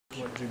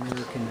What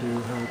Jameer can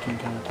do, how he can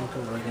kind of take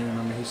over a game.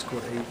 I mean, he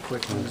scored 8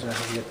 quick ones. I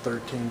he had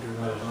 13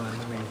 during that run.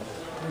 I mean,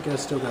 the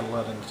guy's still got a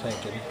lot in the tank.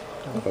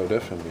 Oh,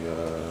 definitely.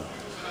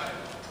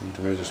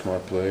 Jameer's a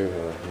smart player.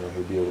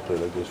 He'll be able to play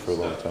like this for a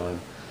long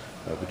time.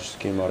 But just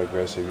came out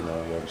aggressive. He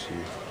obviously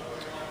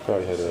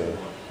probably had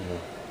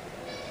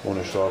one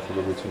to start for a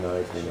little bit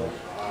tonight.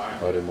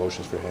 A lot of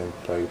emotions for him.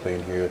 Probably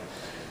playing here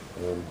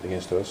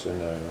against us, and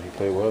he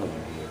played well. And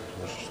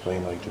he was just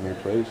playing like Jameer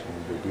plays,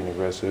 and being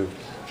aggressive,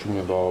 shooting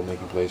the ball,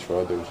 making plays for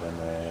others, and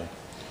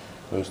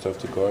it was tough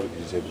to guard.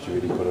 He's able to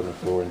really put on the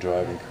floor and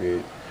drive and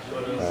create.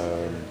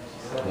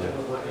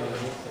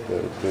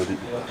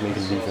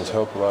 Making the defense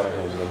help a lot of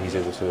him, and he's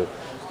able to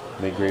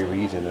make great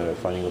reads and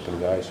finding open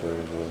guys. So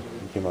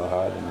he came out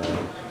hot, and it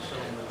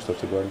was tough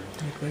to guard.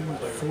 They went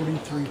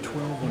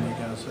 43-12 on you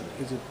guys.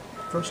 Is it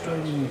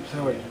frustrating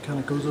how it kind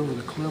of goes over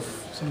the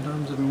cliff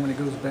sometimes? I mean, when it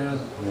goes bad.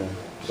 Yeah,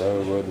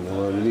 that wasn't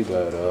really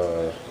bad.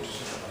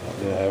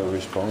 They didn't have a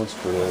response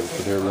for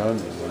their run.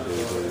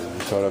 They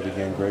started out the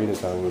game great. At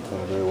times we were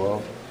playing very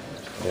well.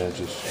 And it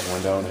just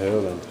went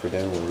downhill, and for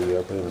them, we're really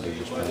up there. They're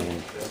just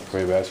playing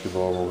great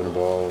basketball, moving the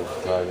ball,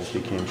 driving,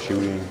 kicking,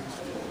 shooting.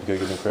 You gotta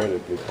give them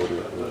credit. They played a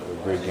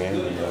great game,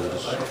 and they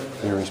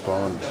just didn't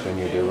respond to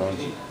any of their runs.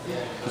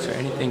 Is there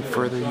anything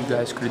further you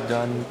guys could have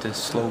done to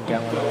slow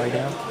Gallinari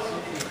down?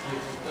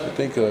 I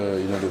think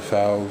the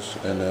fouls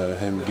and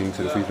him getting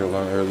to the free throw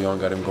line early on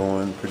got him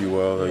going pretty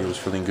well. He was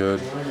feeling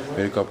good,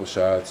 made a couple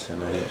shots,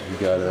 and he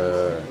got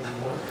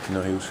he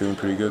was feeling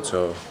pretty good.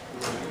 So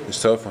it's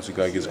tough once a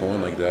guy gets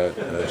going like that.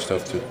 It's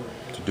tough to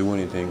do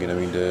anything. And I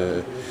mean,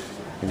 they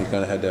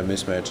kind of had that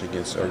mismatch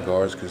against our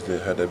guards because they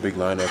had that big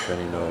lineup, and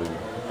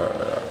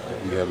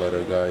we had a lot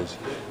of guys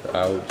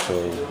out, so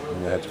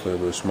they had to play a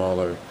little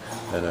smaller,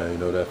 and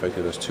that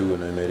affected us too,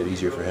 and it made it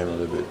easier for him a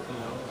little bit.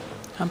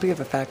 How big of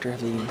a factor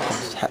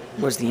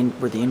were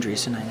the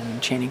injuries tonight? I mean,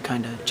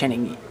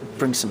 Channing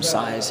brings some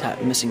size.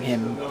 Missing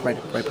him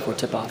right before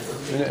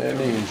tip-off.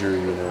 Any injury,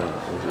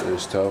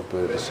 is tough,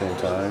 but at the same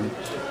time,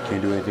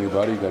 can't do anything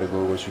about it. You got to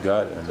go with what you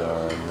got, and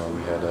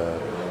we had the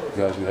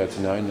guys we had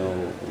tonight.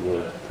 We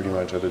were pretty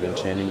much, other than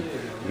Channing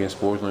against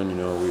Portland,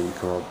 we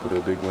come up with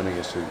a big win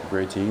against a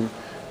great team.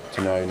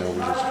 Tonight, we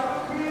just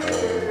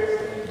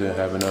didn't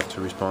have enough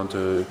to respond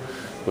to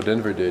what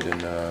Denver did,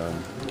 and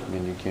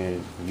you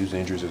can't use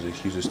injuries as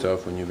excuses.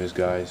 Stuff when you miss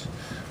guys.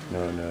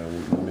 We're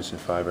missing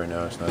 5 right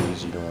now. It's not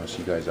easy. You don't want to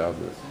see guys out,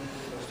 but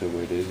it's the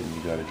way it is, and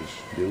you got to just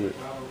deal with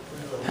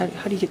it.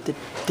 How do you get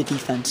the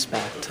defense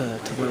back to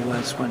where it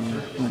was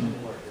when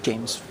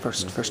James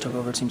first took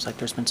over? It seems like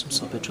there's been some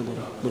slippage a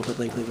little bit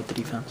lately with the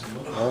defense.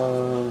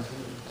 I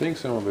think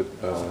some of it,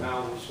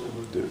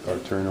 our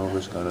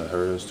turnovers kind of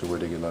hurt us to where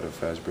they get a lot of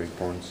fast break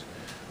points.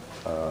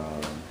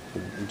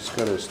 We just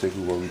gotta stick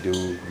with what we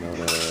do.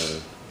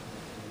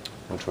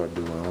 Don't try to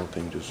do our own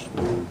thing. Just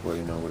do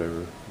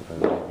whatever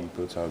he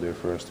puts out there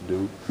for us to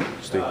do.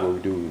 Stick with what we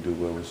do. We do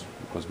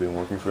what's been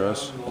working for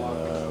us, and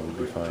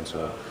we'll be fine.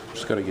 So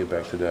just gotta get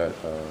back to that.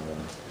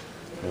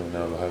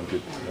 Now we'll have a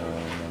good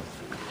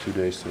 2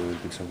 days to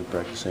get some good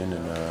practice in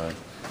and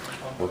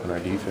work on our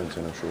defense,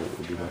 and I'm sure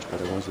it'll be much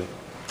better Wednesday.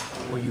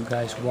 Were you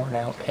guys worn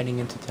out heading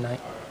into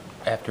tonight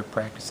after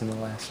practice in the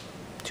last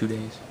 2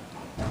 days?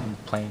 And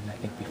playing, I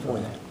think, before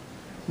that.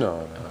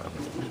 No.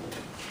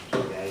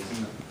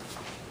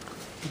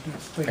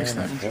 Thanks.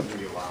 Yep.